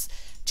points.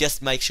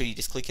 Just make sure you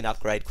just click an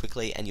upgrade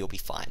quickly and you'll be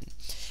fine.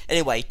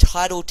 Anyway,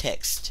 title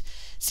text.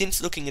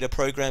 Since looking at a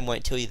program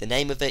won't tell you the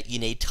name of it, you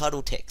need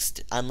title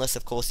text. Unless,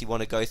 of course, you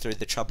want to go through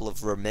the trouble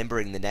of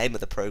remembering the name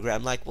of the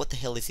program. Like, what the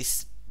hell is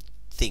this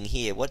thing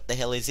here? What the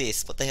hell is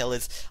this? What the hell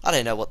is... I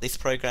don't know what this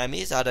program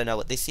is. I don't know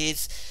what this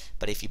is.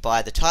 But if you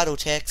buy the title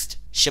text,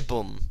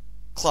 shaboom.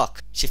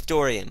 Clock,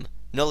 Shiftorium,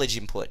 knowledge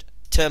input,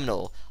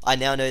 terminal. I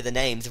now know the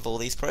names of all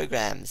these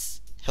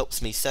programs.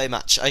 Helps me so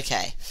much.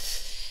 Okay.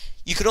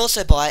 You can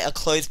also buy a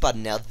close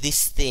button. Now,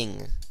 this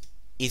thing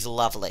is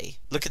lovely.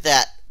 Look at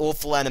that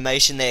awful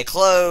animation there.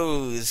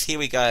 Close! Here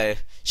we go.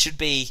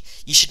 You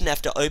shouldn't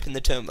have to open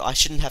the terminal. I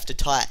shouldn't have to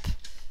type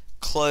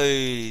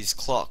close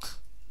clock.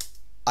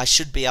 I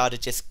should be able to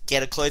just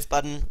get a close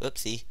button.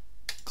 Oopsie.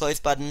 Close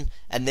button.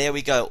 And there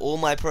we go. All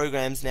my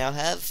programs now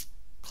have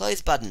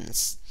close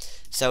buttons.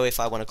 So if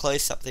I want to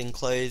close something,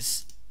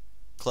 close,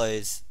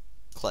 close,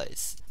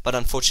 close. But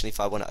unfortunately, if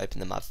I want to open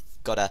them, I've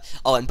got to...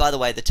 Oh, and by the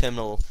way, the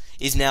terminal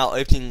is now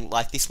opening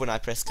like this when I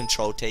press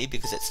Control-T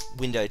because it's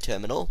window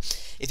terminal.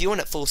 If you want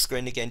it full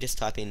screen again, just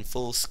type in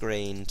full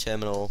screen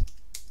terminal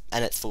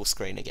and it's full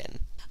screen again.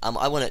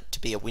 I want it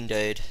to be a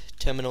windowed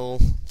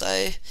terminal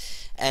though,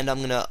 and I'm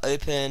going to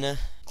open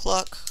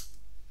clock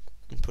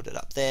and put it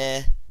up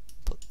there,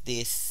 put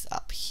this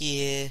up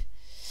here,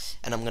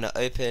 and I'm going to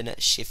open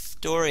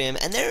Shiftorium,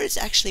 and there is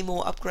actually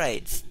more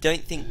upgrades.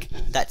 Don't think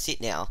that's it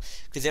now,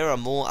 because there are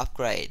more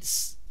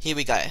upgrades. Here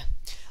we go.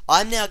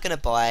 I'm now going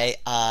to buy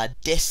a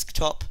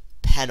desktop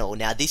panel.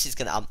 Now this is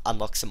going to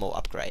unlock some more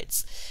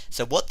upgrades.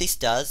 So what this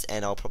does,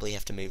 and I'll probably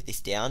have to move this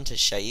down to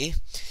show you,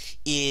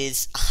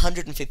 is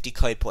 150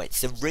 code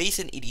points. The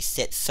reason it is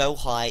set so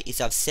high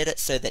is I've set it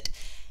so that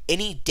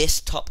any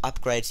desktop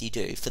upgrades you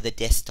do for the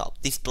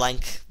desktop, this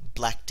blank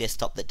black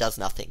desktop that does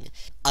nothing,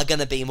 are going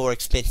to be more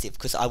expensive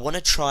because I want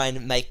to try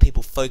and make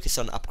people focus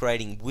on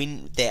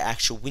upgrading their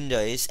actual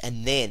Windows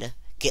and then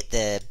get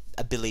the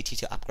ability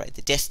to upgrade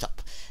the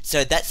desktop.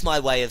 So that's my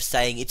way of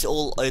saying it's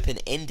all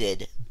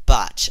open-ended,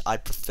 but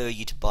I'd prefer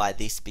you to buy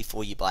this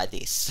before you buy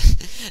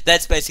this.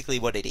 That's basically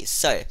what it is.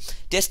 So,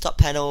 desktop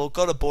panel,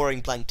 got a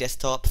boring blank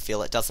desktop,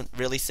 feel it doesn't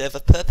really serve a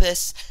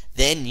purpose,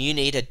 then you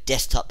need a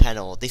desktop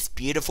panel. This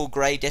beautiful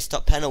grey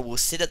desktop panel will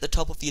sit at the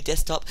top of your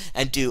desktop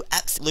and do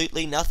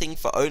absolutely nothing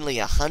for only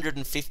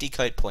 150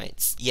 code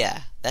points.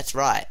 Yeah, that's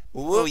right.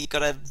 Whoa, you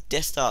got a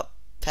desktop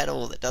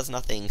panel that does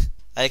nothing.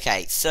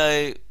 Okay,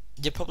 so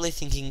you're probably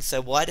thinking,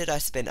 so why did I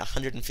spend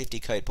 150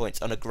 code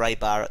points on a grey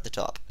bar at the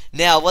top?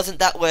 Now, wasn't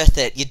that worth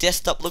it? Your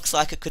desktop looks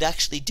like it could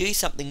actually do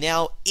something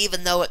now,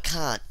 even though it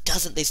can't.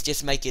 Doesn't this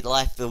just make your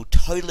life feel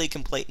totally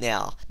complete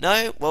now?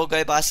 No? Well,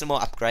 go buy some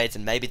more upgrades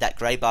and maybe that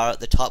grey bar at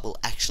the top will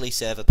actually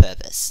serve a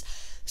purpose.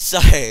 So,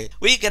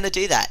 we're going to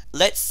do that.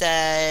 Let's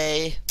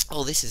say...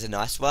 Oh, this is a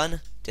nice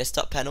one.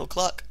 Desktop panel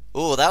clock.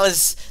 Oh, that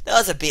was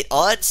a bit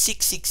odd.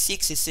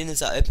 666 as soon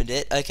as I opened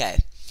it. Okay.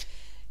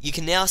 You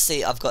can now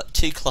see I've got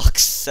 2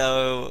 clocks,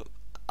 so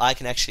I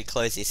can actually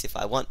close this if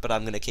I want, but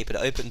I'm going to keep it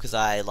open because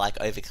I like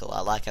overkill.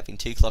 I like having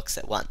 2 clocks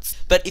at once.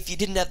 But if you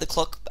didn't have the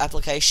clock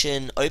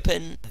application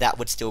open, that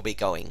would still be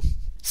going.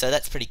 So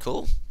that's pretty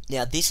cool.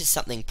 Now this is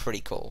something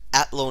pretty cool.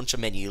 App Launcher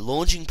menu.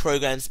 Launching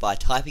programs by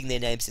typing their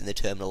names in the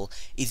terminal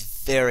is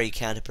very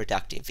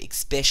counterproductive,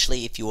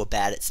 especially if you are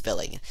bad at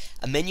spelling.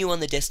 A menu on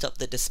the desktop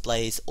that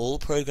displays all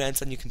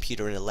programs on your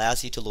computer and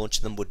allows you to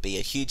launch them would be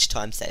a huge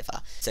time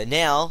saver. So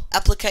now,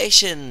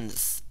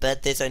 applications!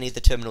 But there's only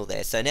the terminal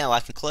there. So now I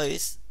can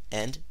close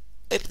and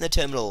open the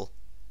terminal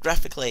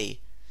graphically.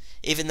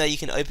 Even though you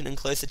can open and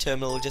close the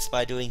terminal just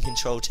by doing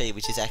Control-T,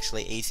 which is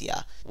actually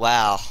easier.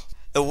 Wow.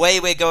 The way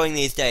we're going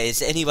these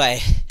days.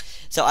 Anyway,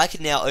 so I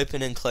can now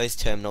open and close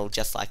terminal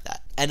just like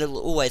that. And it'll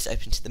always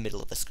open to the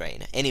middle of the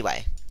screen.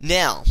 Anyway,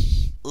 now,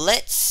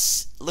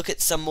 let's look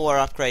at some more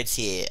upgrades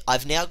here.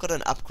 I've now got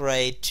an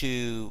upgrade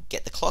to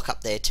get the clock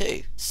up there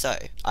too. So,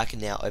 I can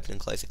now open and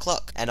close the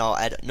clock. And I'll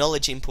add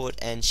knowledge input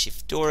and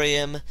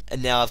Shiftorium.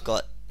 And now I've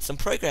got some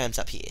programs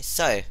up here.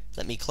 So,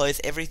 let me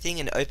close everything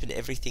and open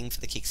everything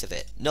for the kicks of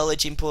it.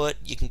 Knowledge input,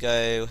 you can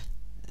go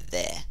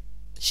there.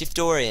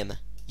 Shiftorium,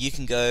 you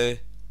can go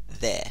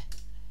there.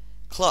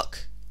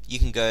 Clock, you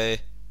can go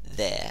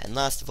there. And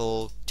last of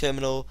all,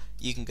 terminal,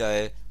 you can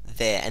go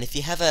there. And if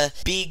you have a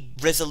big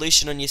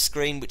resolution on your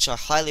screen, which I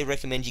highly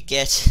recommend you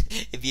get,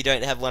 if you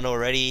don't have one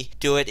already,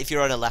 do it. If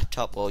you're on a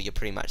laptop, well, you're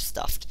pretty much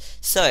stuffed.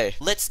 So,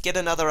 let's get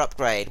another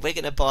upgrade. We're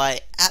going to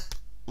buy App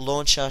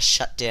Launcher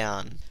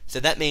Shutdown. So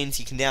that means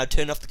you can now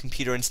turn off the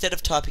computer. Instead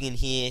of typing in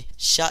here,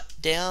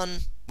 shutdown,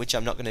 which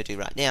I'm not going to do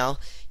right now,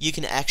 you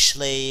can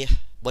actually,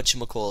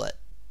 whatchamacallit,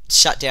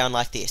 shut down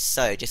like this.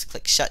 So just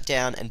click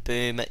shutdown and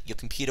boom, your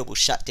computer will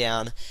shut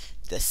down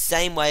the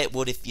same way it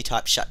would if you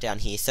type shutdown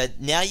here. So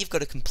now you've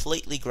got a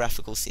completely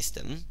graphical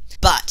system,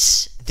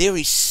 but there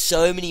is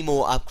so many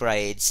more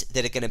upgrades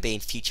that are going to be in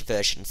future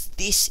versions.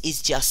 This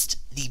is just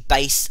the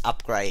base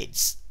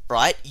upgrades.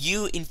 Right?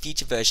 You in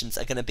future versions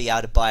are going to be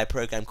able to buy a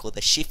program called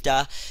the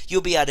Shifter. You'll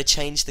be able to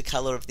change the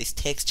color of this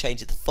text, change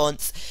the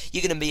fonts.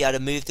 You're going to be able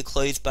to move the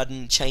close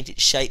button, change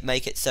its shape,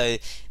 make it so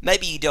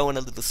maybe you don't want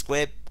a little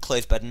square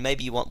close button,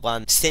 maybe you want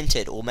one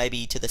centered or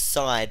maybe to the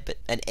side, but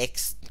an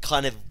X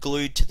kind of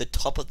glued to the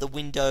top of the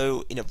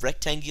window in a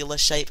rectangular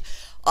shape.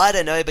 I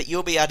don't know, but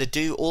you'll be able to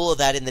do all of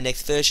that in the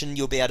next version.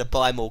 You'll be able to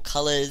buy more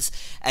colors,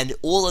 and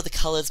all of the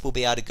colors will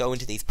be able to go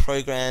into these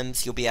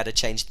programs. You'll be able to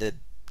change the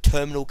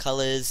terminal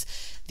colors,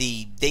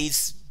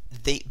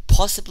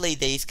 possibly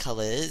these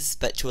colors,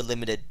 but to a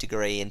limited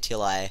degree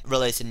until I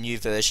release a new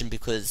version,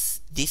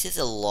 because this is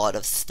a lot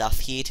of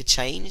stuff here to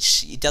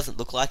change. It doesn't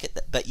look like it,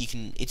 but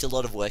it's a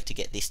lot of work to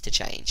get this to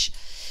change.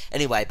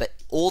 Anyway, but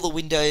all the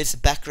windows,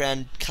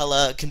 background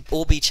color can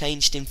all be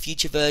changed in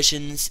future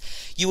versions.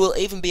 You will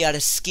even be able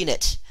to skin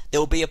it. There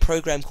will be a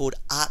program called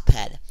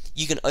ArtPad.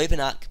 You can open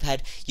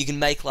ArtPad, you can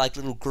make like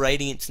little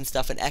gradients and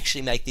stuff and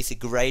actually make this a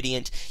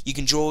gradient. You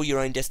can draw your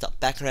own desktop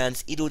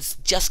backgrounds. It's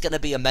just going to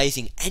be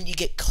amazing. And you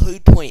get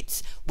code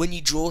points. When you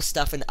draw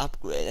stuff and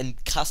upgrade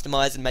and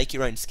customize and make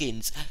your own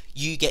skins,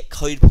 you get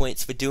code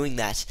points for doing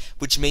that,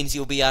 which means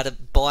you'll be able to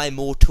buy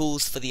more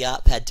tools for the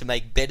ArtPad to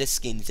make better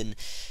skins, and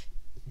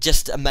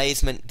just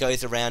amazement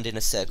goes around in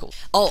a circle.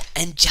 Oh,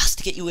 and just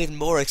to get you even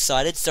more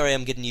excited, sorry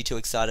I'm getting you too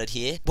excited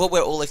here. Well,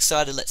 we're all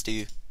excited, let's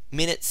do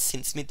minutes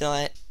since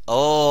midnight.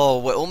 Oh,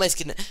 we're almost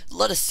getting a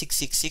lot of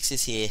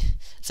 666s here.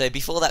 So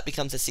before that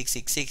becomes a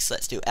 666,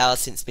 let's do hours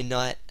since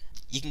midnight.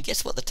 You can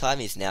guess what the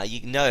time is now.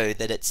 You know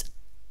that it's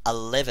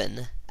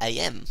 11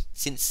 AM.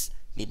 Since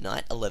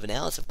midnight, 11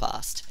 hours have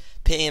passed.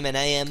 PM and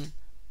AM,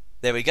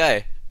 there we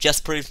go.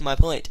 Just proved my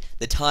point.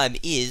 The time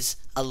is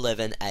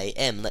 11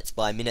 AM. Let's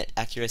buy minute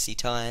accuracy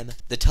time.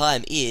 The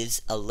time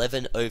is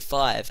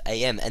 11:05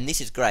 AM, and this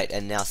is great.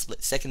 And now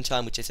split second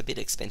time, which is a bit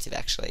expensive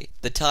actually.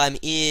 The time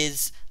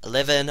is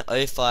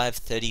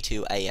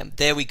 11:05:32 AM.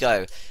 There we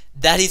go.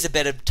 That is a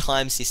better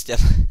time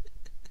system.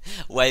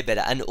 Way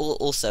better. And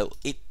also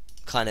it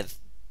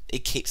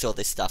keeps all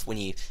this stuff when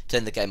you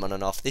turn the game on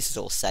and off. This is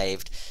all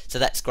saved, so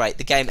that's great.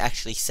 The game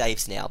actually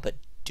saves now, but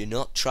do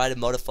not try to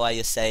modify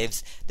your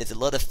saves. There's a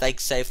lot of fake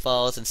save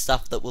files and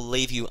stuff that will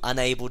leave you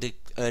unable to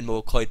earn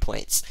more code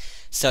points.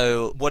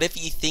 So whatever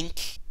you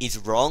think is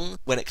wrong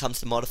when it comes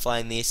to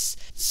modifying this,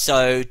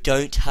 so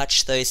don't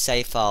touch those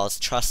save files,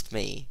 trust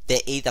me. They're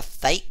either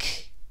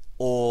fake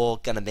or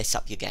gonna mess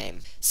up your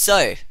game.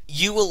 So,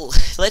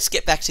 let's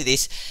get back to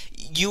this.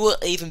 You will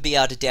even be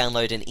able to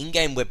download an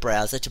in-game web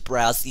browser to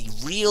browse the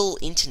real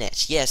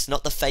internet. Yes,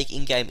 not the fake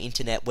in-game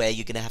internet where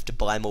you're going to have to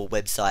buy more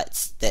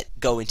websites that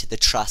go into the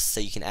trust so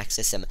you can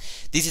access them.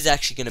 This is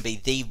actually going to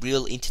be the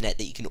real internet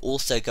that you can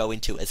also go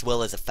into, as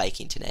well as a fake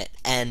internet.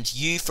 And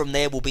you from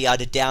there will be able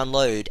to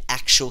download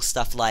actual actual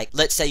stuff like,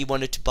 let's say you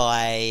wanted to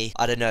buy,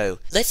 I don't know,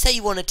 let's say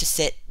you wanted to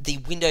set the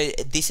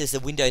this as the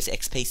Windows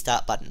XP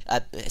start button,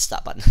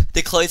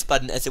 the close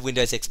button as a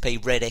Windows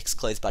XP red X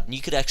close button.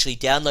 You could actually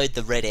download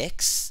the red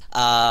X,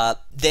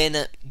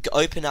 then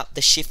open up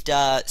the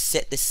shifter,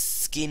 set the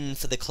skin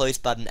for the close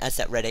button as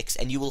that red X,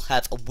 and you will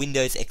have a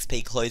Windows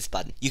XP close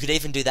button. You could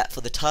even do that for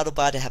the title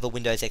bar to have a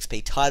Windows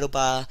XP title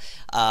bar.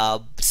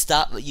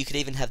 You could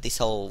even have this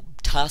whole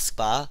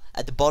taskbar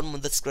at the bottom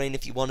of the screen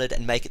if you wanted,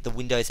 and make it the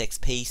Windows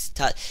XP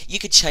start. You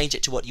could change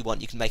it to what you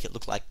want. You can make it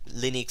look like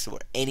Linux or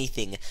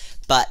anything,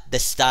 but the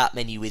start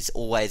menu is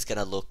always going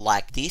to look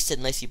like this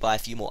unless you buy a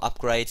few more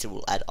upgrades. It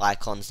will add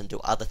icons and do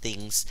other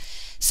things,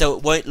 so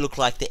it won't look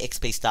like the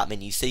XP start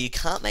menu. So you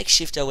can't make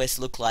ShiftOS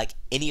look like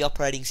any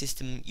operating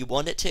system you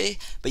want it to,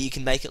 but you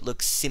can make it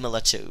look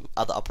similar to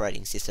other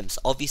operating systems.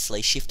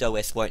 Obviously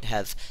ShiftOS won't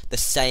have the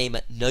same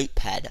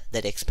notepad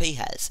that XP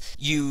has.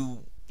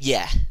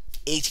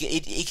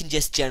 It can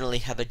just generally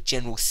have a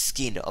general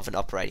skin of an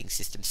operating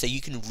system, so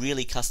you can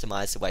really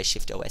customize the way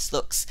ShiftOS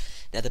looks.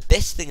 Now the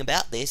best thing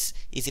about this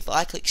is if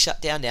I click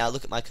shutdown now,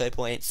 look at my code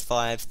points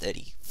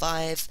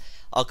 535,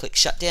 I'll click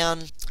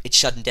shutdown, it's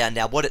shutting down.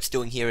 Now what it's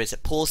doing here is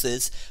it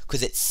pauses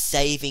because it's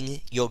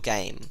saving your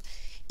game.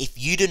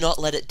 If you do not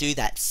let it do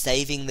that,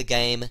 saving the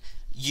game,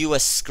 you are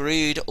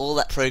screwed. All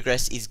that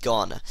progress is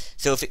gone.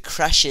 So if it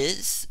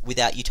crashes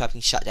without you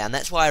typing shutdown,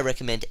 that's why I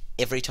recommend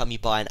every time you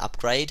buy an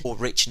upgrade or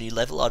reach a new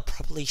level, I'd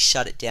probably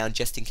shut it down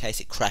just in case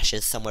it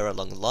crashes somewhere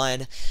along the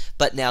line.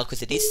 But now,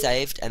 because it is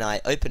saved and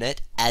I open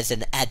it as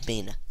an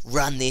admin,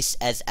 run this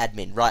as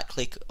admin, right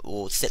click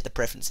or set the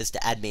preferences to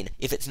admin.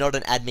 If it's not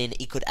an admin,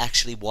 it could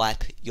actually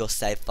wipe your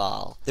save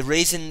file. The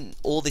reason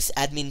all this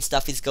admin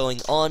stuff is going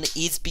on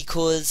is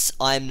because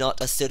I'm not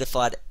a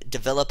certified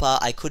developer.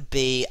 I could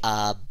be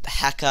a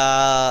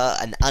hacker,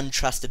 an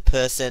untrusted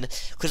person,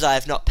 because I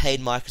have not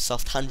paid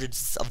Microsoft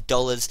hundreds of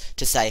dollars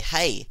to say,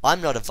 hey,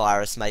 I'm not a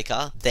virus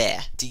maker.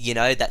 There. You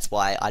know, that's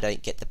why I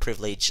don't get the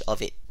privilege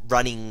of it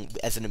running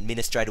as an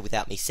administrator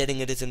without me setting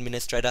it as an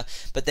administrator.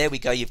 But there we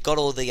go, you've got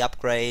all the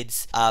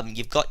upgrades,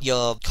 you've got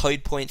your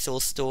code points all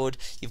stored,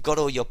 you've got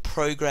all your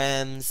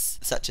programs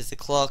such as the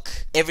clock,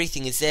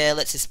 everything is there.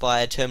 Let's just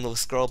buy a terminal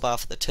scroll bar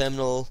for the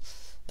terminal,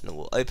 and it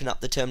will open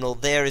up the terminal.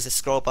 There is a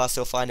scroll bar,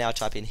 so if I now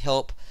type in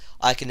help,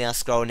 I can now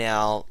scroll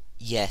now.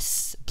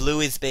 Yes,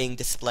 blue is being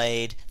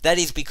displayed. That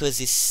is because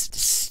this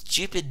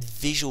stupid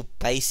Visual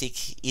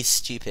Basic is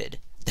stupid.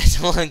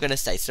 That's all I'm going to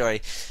say.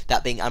 Sorry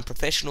about being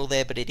unprofessional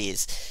there, but it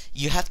is.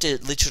 You have to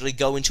literally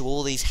go into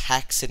all these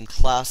hacks and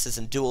classes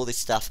and do all this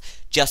stuff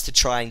just to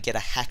try and get a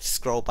hacked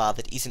scroll bar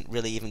that isn't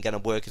really even going to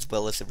work as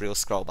well as the real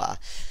scroll bar.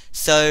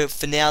 So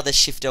for now, the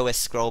ShiftOS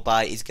scroll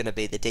bar is going to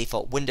be the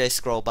default Windows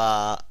scroll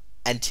bar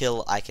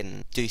until I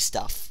can do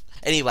stuff.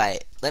 Anyway,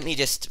 let me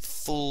just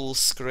full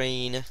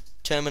screen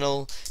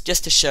terminal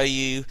just to show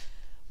you.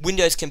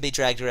 Windows can be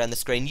dragged around the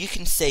screen. You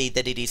can see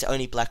that it is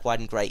only black, white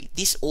and grey.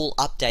 This all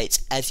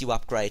updates as you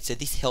upgrade. So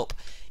this help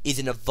is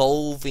an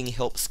evolving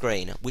help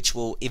screen, which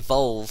will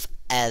evolve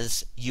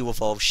as you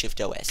evolve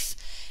ShiftOS.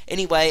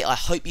 Anyway, I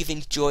hope you've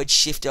enjoyed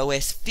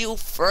ShiftOS. Feel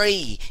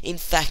free, in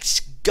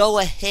fact, go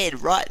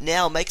ahead right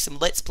now, make some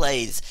Let's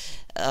Plays.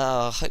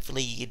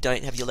 Hopefully you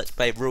don't have your Let's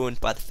Play ruined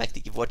by the fact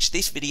that you've watched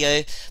this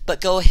video, but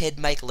go ahead,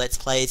 make Let's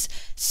Plays.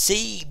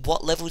 See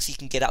what levels you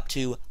can get up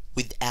to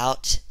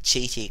without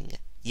cheating.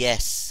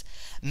 Yes.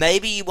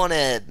 Maybe you want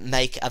to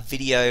make a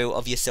video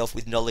of yourself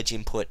with knowledge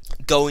input,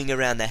 going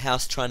around the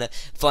house trying to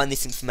find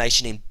this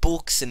information in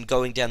books and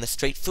going down the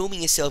street,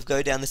 filming yourself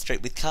go down the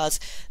street with cars.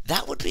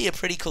 That would be a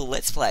pretty cool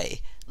Let's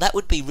Play. That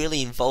would be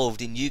really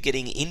involved in you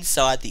getting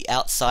inside the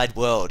outside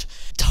world.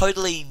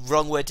 Totally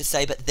wrong word to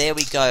say, but there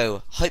we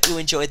go. Hope you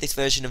enjoyed this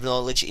version of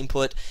knowledge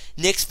input.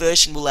 Next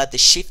version will add the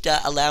shifter,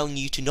 allowing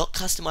you to not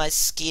customize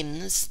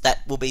skins.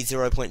 That will be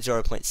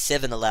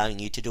 0.0.7, allowing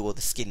you to do all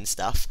the skin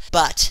stuff.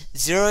 But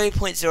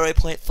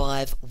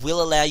 0.0.5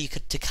 will allow you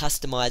to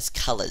customize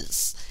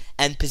colors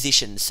and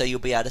positions, so you'll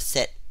be able to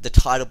set the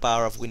title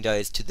bar of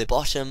Windows to the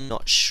bottom.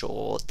 Not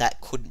sure,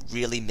 that could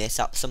really mess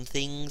up some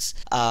things,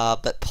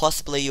 but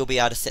possibly you'll be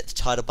able to set the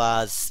title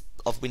bars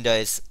of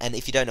Windows. And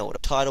if you don't know what a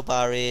title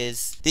bar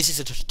is, this is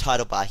a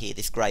title bar here,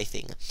 this grey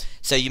thing.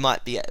 So you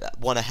might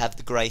want to have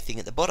the grey thing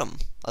at the bottom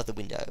of the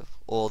window,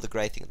 or the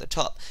grey thing at the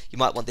top. You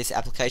might want this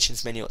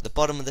applications menu at the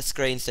bottom of the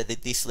screen, so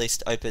that this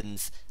list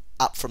opens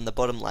up from the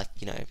bottom, like,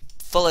 you know,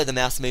 follow the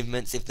mouse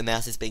movements if the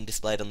mouse is being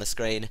displayed on the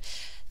screen.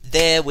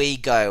 There we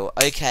go.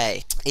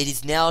 Okay, it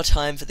is now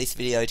time for this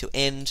video to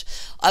end.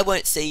 I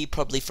won't see you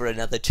probably for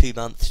another 2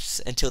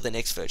 months until the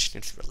next version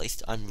is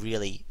released. I'm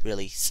really,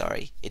 really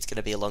sorry. It's going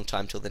to be a long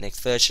time till the next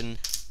version.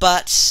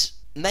 But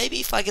maybe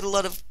if I get a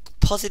lot of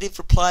positive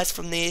replies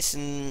from this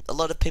and a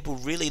lot of people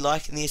really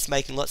liking this,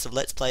 making lots of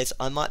Let's Plays,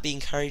 I might be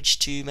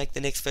encouraged to make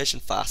the next version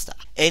faster.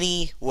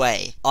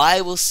 Anyway, I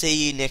will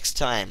see you next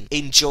time.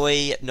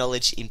 Enjoy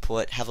knowledge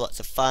input, have lots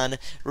of fun.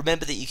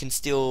 Remember that you can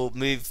still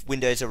move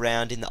Windows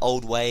around in the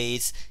old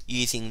ways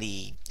using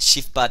the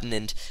shift button,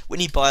 and when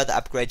you buy the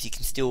upgrades you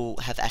can still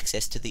have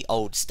access to the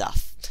old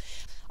stuff.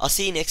 I'll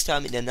see you next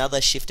time in another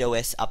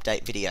ShiftOS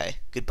update video.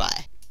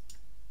 Goodbye.